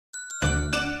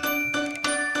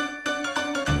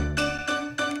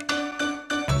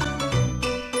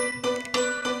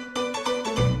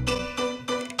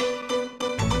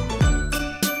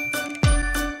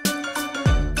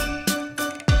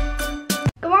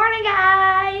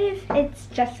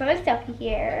Just Silly Sophie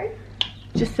here.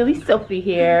 Just Silly Sophie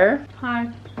here.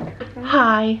 Hi.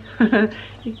 Hi.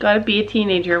 You gotta be a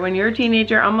teenager. When you're a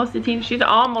teenager, almost a teen. She's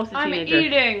almost a teenager. I'm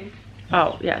eating.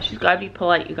 Oh yeah, she's gotta be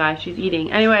polite, you guys. She's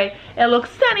eating. Anyway, it looks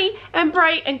sunny and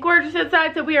bright and gorgeous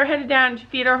outside, so we are headed down to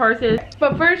feed our horses.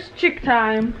 But first, chick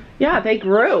time. Yeah, they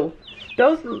grew.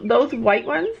 Those white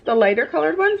ones, the lighter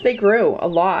colored ones, they grew a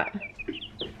lot.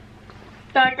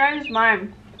 That guy's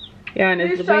mine. Yeah, and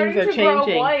his wings are changing.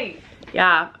 Grow white.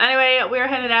 Yeah. Anyway, we're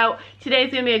headed out.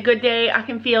 Today's gonna be a good day. I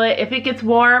can feel it. If it gets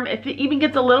warm, if it even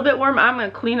gets a little bit warm, I'm gonna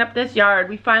clean up this yard.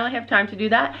 We finally have time to do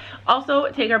that. Also,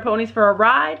 take our ponies for a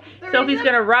ride. Sophie's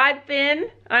gonna ride Finn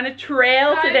on a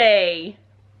trail today.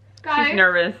 She's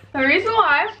nervous. The reason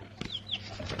why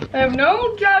I have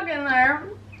no jug in there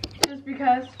is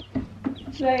because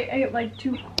they ate like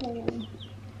 2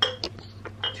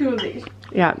 of these.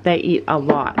 Yeah, they eat a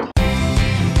lot.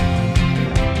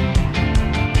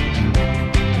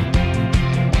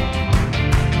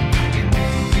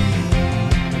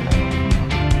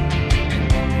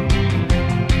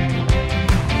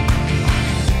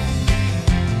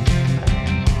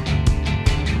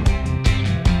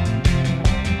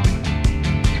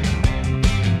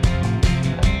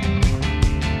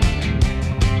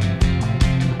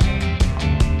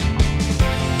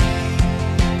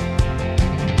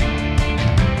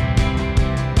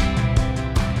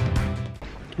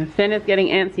 Finn is getting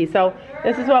antsy. So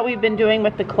this is what we've been doing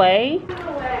with the clay.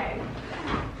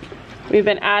 We've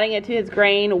been adding it to his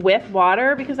grain with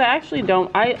water because I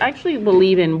actually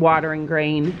believe in watering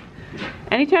grain.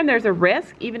 Anytime there's a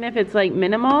risk, even if it's like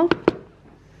minimal,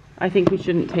 I think we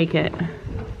shouldn't take it.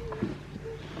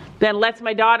 Then lets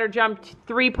my daughter jump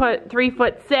 3'6".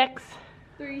 3'6".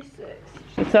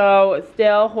 So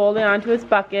still holding on to his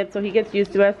bucket so he gets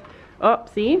used to us. Oh,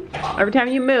 see? Every time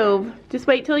you move, just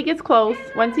wait till he gets close.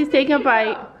 Once he's taking a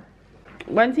bite,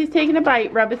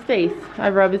 rub his face. I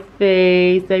rub his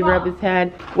face, I rub his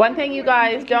head. One thing you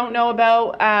guys don't know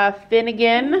about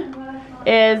Finnegan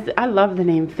is, I love the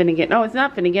name Finnegan. No, it's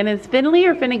not Finnegan, it's Finley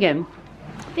or Finnegan?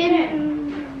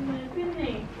 Finnegan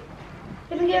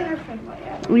or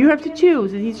Finley? You have to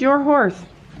choose, he's your horse.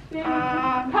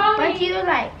 What do you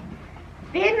like?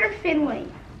 Finn or Finley?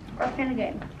 Or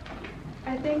Finnegan?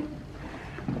 I think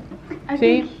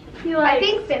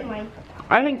Finley.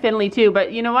 I think Finley too,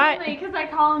 but you know what? Finley, because I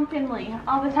call him Finley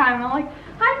all the time. I'm like,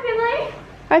 hi Finley.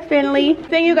 Hi Finley. The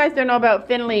thing you guys don't know about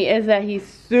Finley is that he's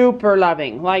super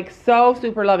loving, like so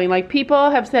super loving. Like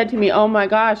people have said to me, oh my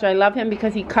gosh, I love him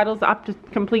because he cuddles up to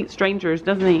complete strangers,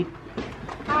 doesn't he?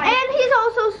 And he's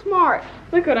also smart.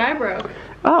 Look what I broke.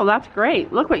 Oh, that's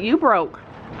great. Look what you broke.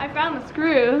 I found the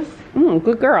screws.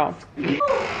 Good girl. Look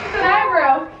what I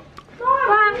broke.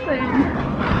 Laughing.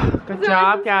 Good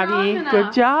job, Gabby.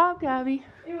 Good job, Gabby.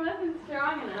 It wasn't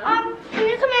strong enough. Can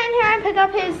you come in here and pick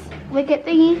up his wicket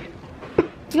thingy?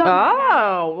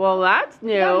 Oh, well that's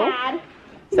new.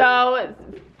 So,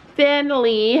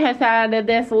 Finley has had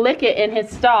this licket in his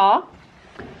stall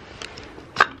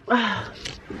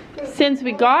since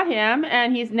we got him,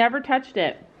 and he's never touched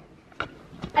it.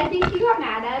 I think he got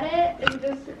mad at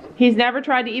it. He's never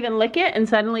tried to even lick it, and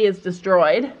suddenly it's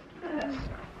destroyed.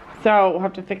 So we'll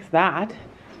have to fix that.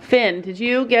 Finn, did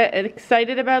you get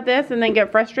excited about this and then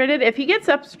get frustrated? If he gets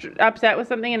upset with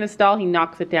something in his stall, he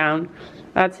knocks it down.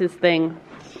 That's his thing.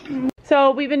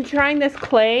 So we've been trying this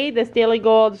clay, this Daily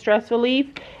Gold Stress Relief.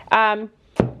 I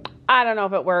don't know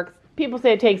if it works. People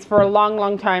say it takes for a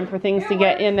long time for things to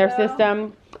get in their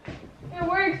system. It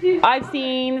works. I've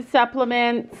seen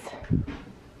supplements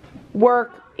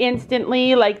work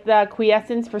instantly, like the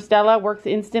Quiescence for Stella works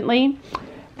instantly.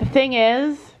 The thing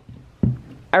is,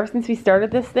 ever since we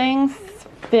started this thing,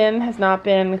 Finn has not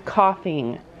been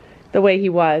coughing the way he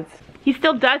was. He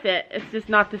still does it, it's just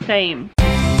not the same.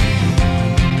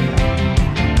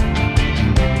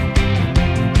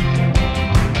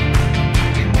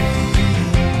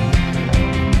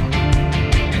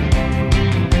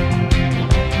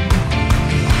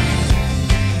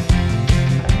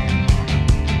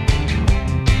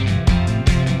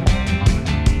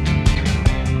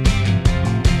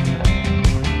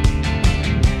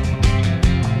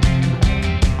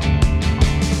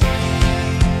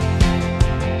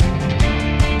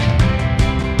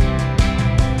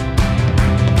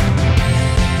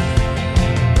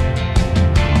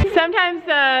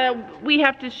 We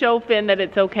have to show Finn that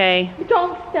it's okay.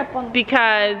 Don't step on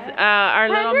because our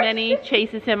little Minnie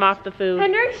chases him off the food.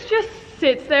 Hendrix just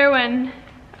sits there when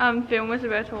Finn was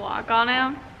about to walk on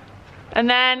him. And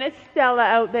then Stella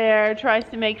out there tries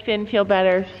to make Finn feel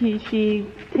better. She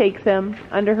takes him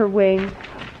under her wing.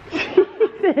 Jesus.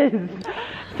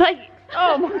 It's like,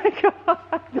 oh my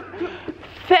God.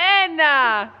 Finn!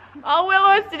 All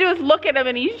Willow has to do is look at him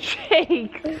and he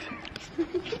shakes.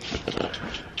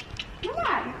 Come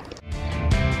on.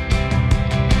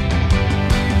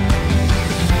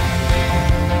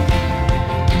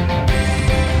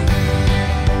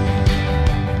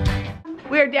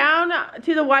 We're down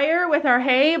to the wire with our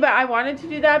hay, but I wanted to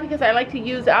do that because I like to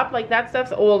use up, like that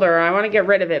stuff's older. I want to get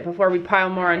rid of it before we pile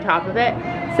more on top of it.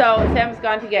 So Sam's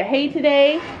gone to get hay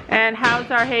today. And how's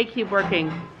our hay cube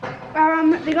working?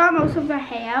 They got most of the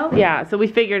hay out. Yeah, so we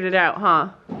figured it out, huh?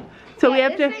 So yeah, we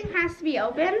have this thing has to be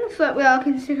open so that we all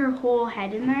can stick her whole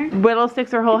head in there. Willow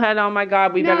sticks her whole head. Oh my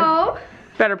God, we No.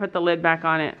 better put the lid back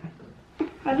on it.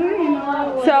 I don't even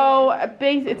know. So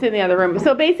it's in the other room.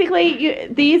 So basically,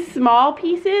 these small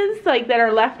pieces like that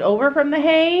are left over from the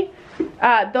hay,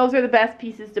 those are the best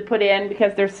pieces to put in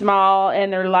because they're small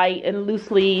and they're light and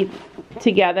loosely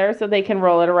together, so they can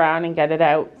roll it around and get it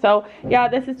out. So yeah,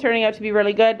 this is turning out to be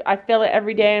really good. I fill it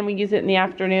every day and we use it in the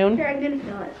afternoon. Here, I'm gonna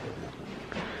fill it.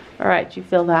 All right, you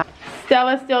fill that.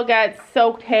 Stella still gets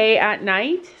soaked hay at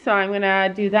night, so I'm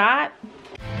gonna do that.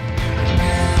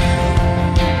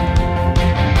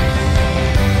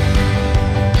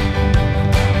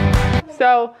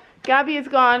 So Gabby has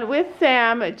gone with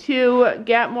Sam to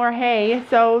get more hay.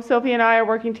 So Sophie and I are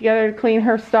working together to clean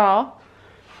her stall.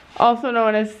 Also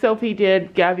known as Sophie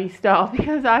did Gabby's stall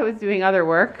because I was doing other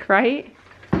work, right?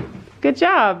 Good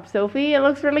job, Sophie. It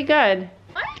looks really good.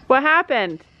 What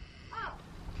happened? Oh,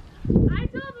 I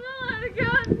told Lila to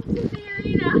go to the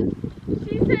arena.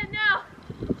 She said no.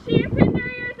 She pinned her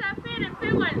ears at Finn and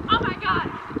Finn went, oh my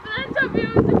God. But then Sophia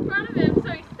was in front of him,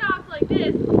 so he stopped like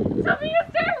this. Sophia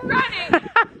started running.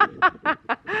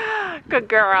 Good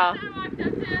girl. I walked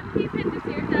up to him. He pinned his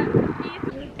ears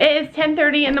at It is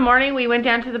 10:30 in the morning. We went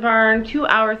down to the barn 2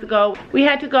 hours ago. We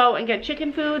had to go and get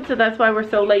chicken food, so that's why we're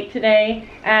so late today.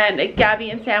 And Gabby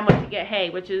and Sam went to get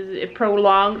hay, which is it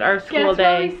prolonged our school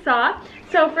day. Guess what we saw?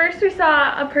 So first we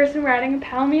saw a person riding a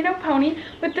Palomino pony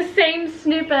with the same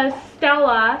snoop as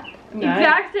Stella. Nice.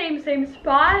 Exact same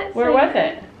spot. Where was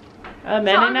it? A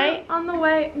Mennonite? On the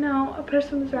way, no, a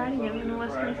person was riding him in a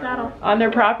Western saddle. On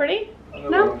their properry?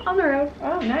 No, on the road.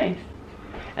 Oh, nice.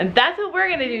 And that's what we're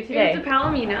gonna do today. It was a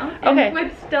Palomino. Okay. And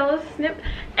with Stella's snip.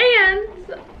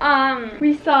 And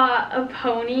we saw a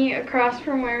pony across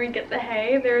from where we get the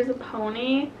hay. There was a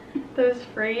pony that was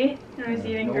free and was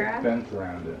eating grass. No fence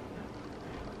around it.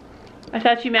 I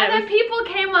thought you meant And then people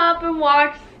came up and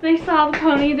walked. They saw the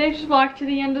pony. They just walked to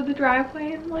the end of the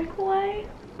driveway and like, what?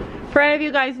 For any of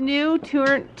you guys new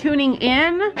tuning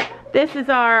in, this is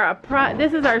our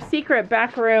secret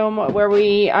back room where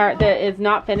we are, that is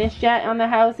not finished yet on the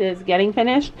house, is getting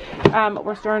finished.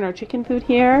 We're storing our chicken food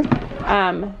here.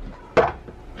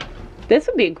 This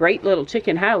would be a great little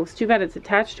chicken house. Too bad it's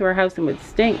attached to our house and would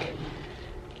stink.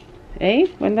 Hey,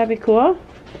 wouldn't that be cool?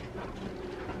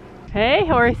 Hey,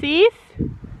 horsies.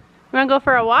 Wanna go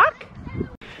for a walk?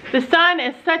 The sun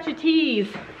is such a tease.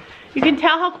 You can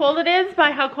tell how cold it is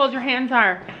by how cold your hands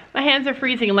are. My hands are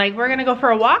freezing. Like, we're gonna go for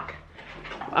a walk,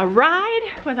 a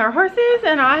ride with our horses,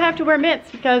 and I have to wear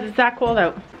mitts because it's that cold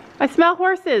out. I smell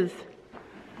horses.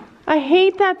 I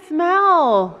hate that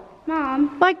smell.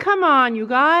 Mom. Like, come on, you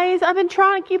guys. I've been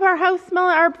trying to keep our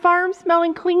farm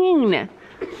smelling clean.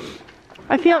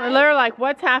 I feel, they're like,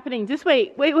 what's happening? Just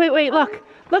wait,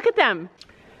 look at them.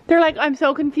 They're like, I'm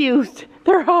so confused.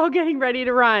 They're all getting ready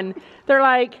to run. They're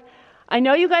like, I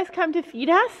know you guys come to feed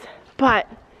us, but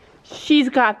she's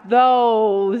got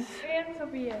those. And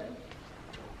Sophia.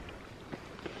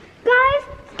 Guys,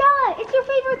 Stella, it's your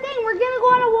favorite thing. We're gonna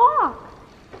go on a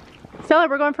walk. Stella,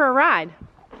 we're going for a ride.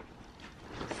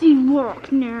 See,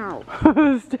 walk now.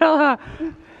 Stella.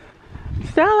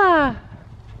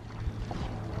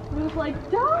 I was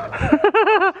like,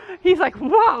 don't. He's like,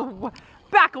 whoa,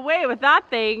 back away with that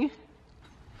thing.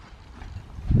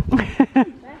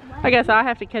 I guess I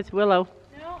have to catch Willow.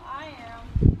 No, I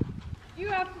am. You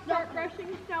have to start brushing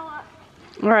Stella.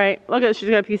 All right, look at, she's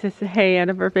got a piece of hay out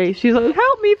of her face. She's like,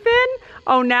 help me, Finn.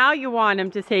 Oh, now you want him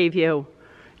to save you.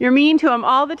 You're mean to him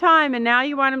all the time, and now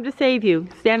you want him to save you,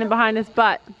 standing behind his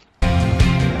butt.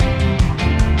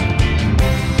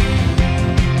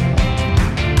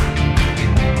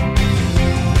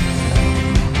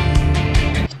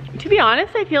 To be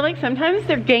honest, I feel like sometimes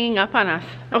they're ganging up on us.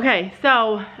 Okay,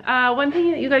 so one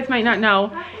thing that you guys might not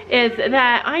know is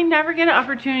that I never get an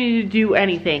opportunity to do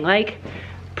anything, like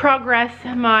progress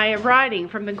my riding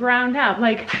from the ground up.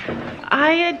 Like,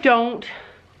 I don't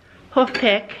hoof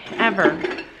pick ever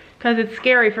because it's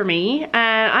scary for me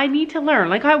and I need to learn.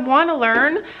 Like, I want to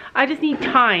learn, I just need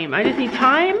time. I just need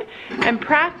time and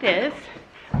practice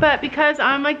but because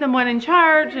I'm like the one in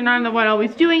charge and I'm the one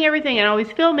always doing everything and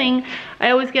always filming,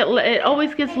 it always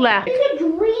gets left. It's a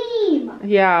dream.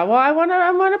 Yeah, well, I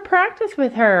wanna practice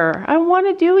with her. I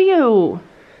wanna do you.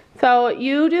 So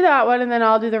you do that one and then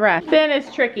I'll do the rest. Finn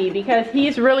is tricky because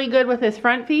he's really good with his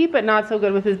front feet, but not so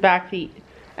good with his back feet.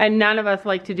 And none of us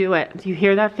like to do it. Do you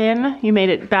hear that, Finn? You made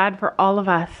it bad for all of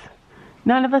us.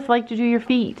 None of us like to do your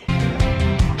feet.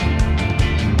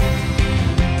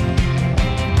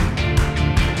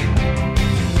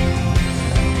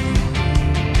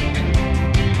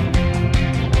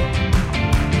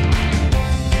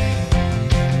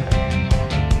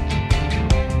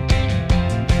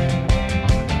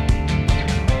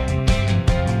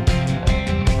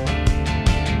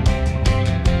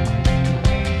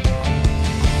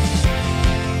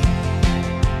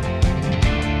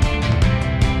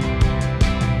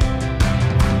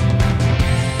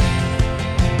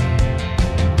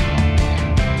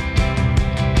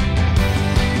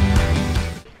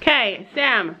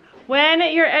 Sam, when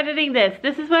you're editing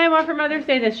this is what I want for Mother's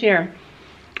Day this year.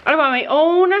 I want my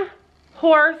own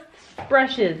horse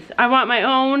brushes. I want my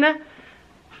own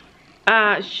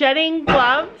shedding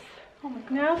gloves. Oh my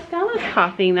God, now Stella's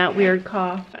coughing that weird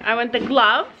cough. I want the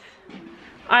gloves.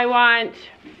 I want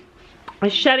a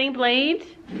shedding blade.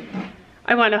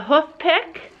 I want a hoof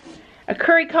pick, a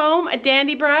curry comb, a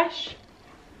dandy brush.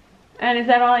 And is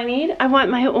that all I need? I want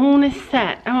my own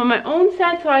set. I want my own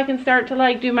set so I can start to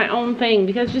like do my own thing,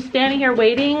 because just standing here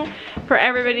waiting for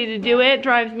everybody to do it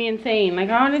drives me insane. Like,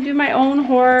 I want to do my own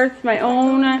horse, my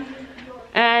own,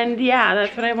 and yeah,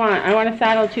 that's what I want. I want a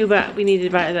saddle too, but we need to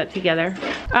buy that together.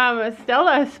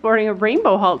 Stella is sporting a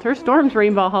rainbow halter, Storm's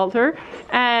rainbow halter,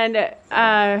 and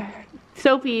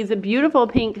Sophie's a beautiful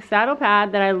pink saddle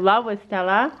pad that I love with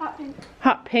Stella. Hot pink.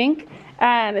 Hot pink.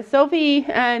 And Sophie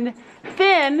and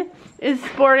Finn is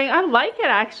sporting, I like it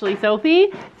actually,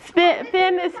 Sophie.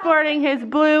 Finn is sporting his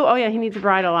blue, oh yeah, he needs a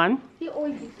bridle on. He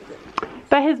always uses it.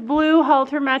 But his blue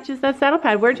halter matches that saddle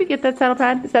pad. Where'd you get that saddle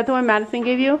pad? Is that the one Madison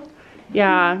gave you?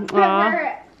 Yeah.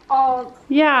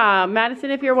 Yeah, Madison,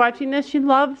 if you're watching this, she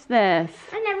loves this.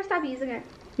 I never stop using it.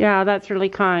 Yeah, that's really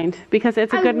kind, because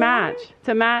it's a good match. It's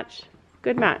a match.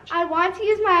 Good match. I want to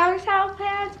use my other saddle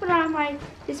pads, but I'm like,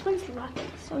 this one's lucky.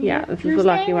 So yeah, this is the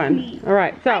lucky one. All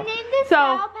right, so I named this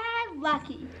saddle pad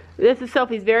Lucky. This is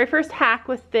Sophie's very first hack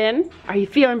with Finn. Are you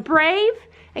feeling brave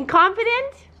and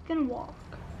confident? Gonna walk.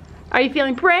 Are you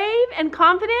feeling brave and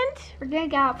confident? We're gonna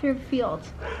gallop through the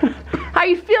fields. Are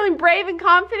you feeling brave and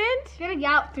confident? We're gonna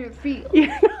gallop through the fields.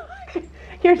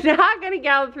 You're not gonna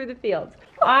gallop through the fields.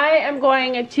 I am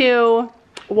going to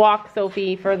walk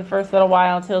Sophie for the first little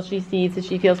while until she sees that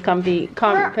she feels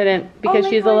confident, because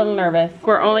she's a little nervous.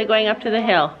 We're only going up to the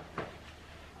hill.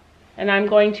 And I'm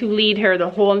going to lead her the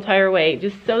whole entire way,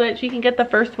 just so that she can get the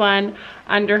first one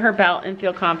under her belt and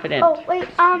feel confident. Oh, wait,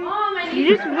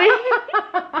 you just wait.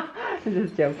 I'm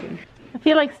just joking. I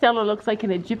feel like Stella looks like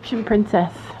an Egyptian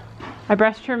princess. I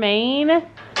brushed her mane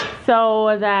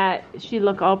so that she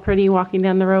look all pretty walking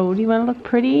down the road. You want to look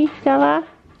pretty, Stella?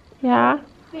 Yeah?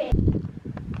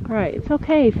 All right, it's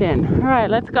okay, Finn. All right,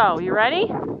 let's go. You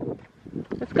ready?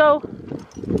 Let's go.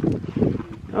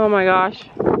 Oh my gosh.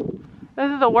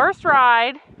 This is the worst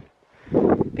ride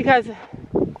because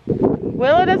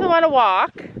Willow doesn't want to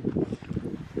walk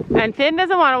and Finn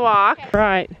doesn't want to walk. All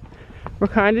right, we're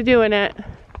kind of doing it.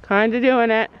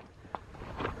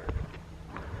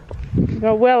 We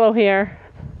got Willow here.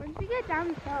 Once we get down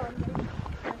the hill,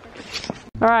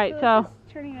 all right, so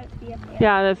turning out to be a fail.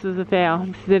 Yeah, this is a fail.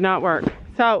 This did not work.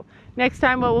 So next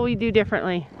time, what will we do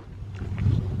differently?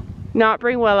 Not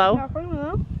bring Willow. Not bring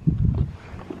Willow.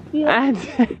 And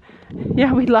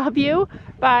yeah, we love you,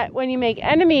 but when you make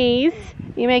enemies,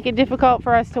 you make it difficult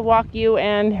for us to walk you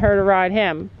and her to ride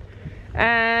him.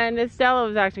 And Stella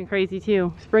was acting crazy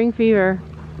too. Spring fever.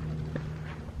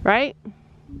 Right?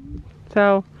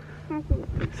 So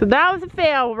that was a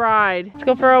fail ride. Let's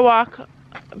go for a walk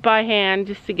by hand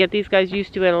just to get these guys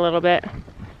used to it a little bit.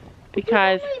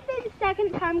 Because it's only the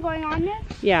second time going on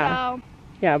this. Yeah. So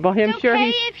yeah, but I'm sure it's okay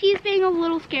if he's being a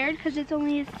little scared because it's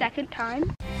only his second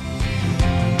time.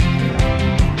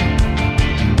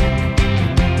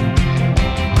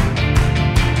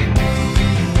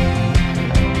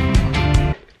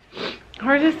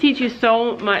 Horses teach you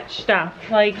so much stuff.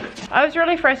 Like, I was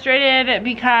really frustrated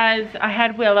because I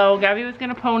had Willow. Gabby was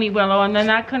gonna pony Willow, and then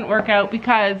that couldn't work out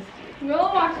because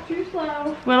Willow walks too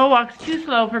slow. Willow walks too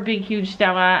slow for big, huge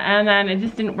Stella, and then it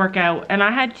just didn't work out. And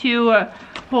I had to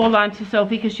hold on to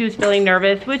Sophie because she was feeling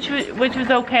nervous, which was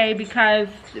okay because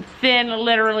Finn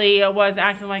literally was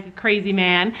acting like a crazy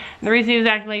man. And the reason he was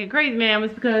acting like a crazy man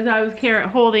was because I was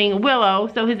holding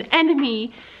Willow, so his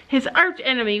enemy, his arch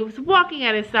enemy, was walking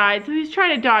at his side, so he was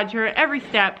trying to dodge her at every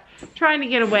step, trying to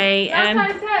get away. That's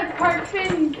what I said, part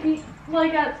Finn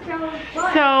like at Stella's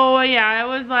butt. So yeah, it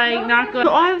was like not good.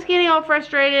 So I was getting all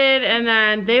frustrated, and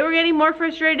then they were getting more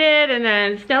frustrated, and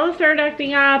then Stella started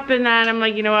acting up, and then I'm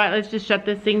like, you know what, let's just shut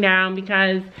this thing down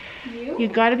because you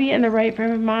gotta be in the right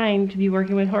frame of mind to be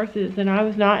working with horses, and I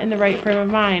was not in the right frame of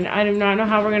mind. I do not know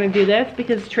how we're gonna do this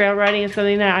because trail riding is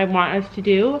something that I want us to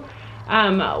do.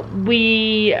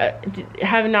 We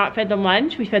have not fed them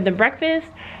lunch. We fed them breakfast,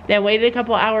 then waited a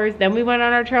couple hours, then we went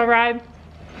on our trail ride.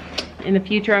 In the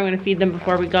future, I'm going to feed them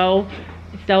before we go.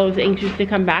 Stella was anxious to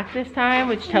come back this time,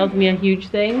 which tells me a huge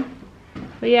thing.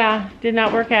 But yeah, did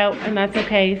not work out, and that's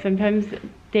okay. Sometimes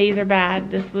days are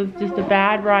bad. This was just a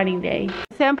bad riding day.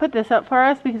 Sam put this up for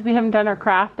us because we haven't done our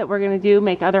craft that we're going to do,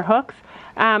 make other hooks.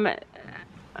 And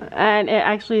it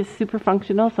actually is super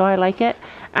functional, so I like it.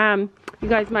 You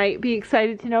guys might be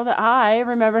excited to know that I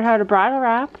remembered how to bridle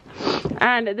wrap.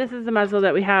 And this is the muzzle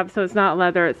that we have, so it's not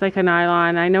leather, it's like a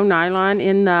nylon. I know nylon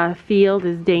in the field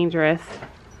is dangerous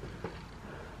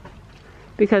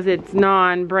because it's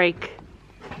non-break.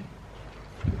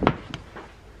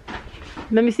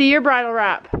 Let me see your bridle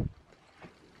wrap.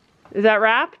 Is that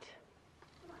wrapped?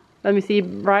 Let me see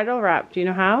bridle wrap. Do you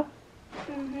know how?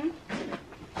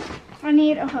 I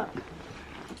need a hook.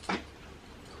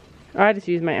 I just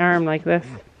use my arm like this.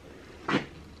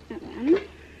 And then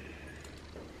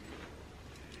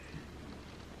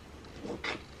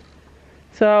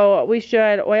so we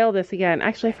should oil this again.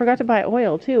 Actually, I forgot to buy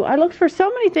oil too. I looked for so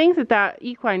many things at that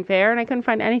equine fair and I couldn't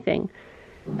find anything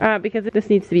because this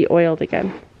needs to be oiled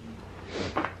again.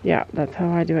 Yeah, that's how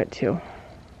I do it too.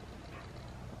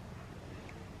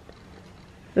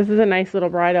 This is a nice little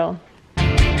bridle.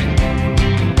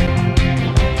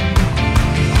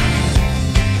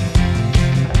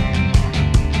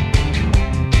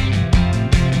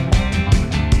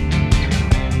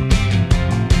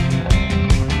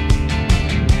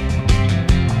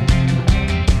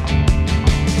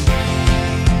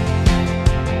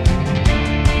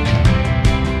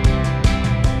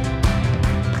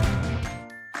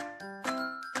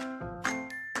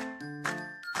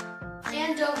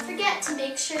 And don't forget to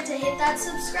make sure to hit that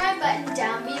subscribe button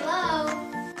down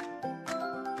below.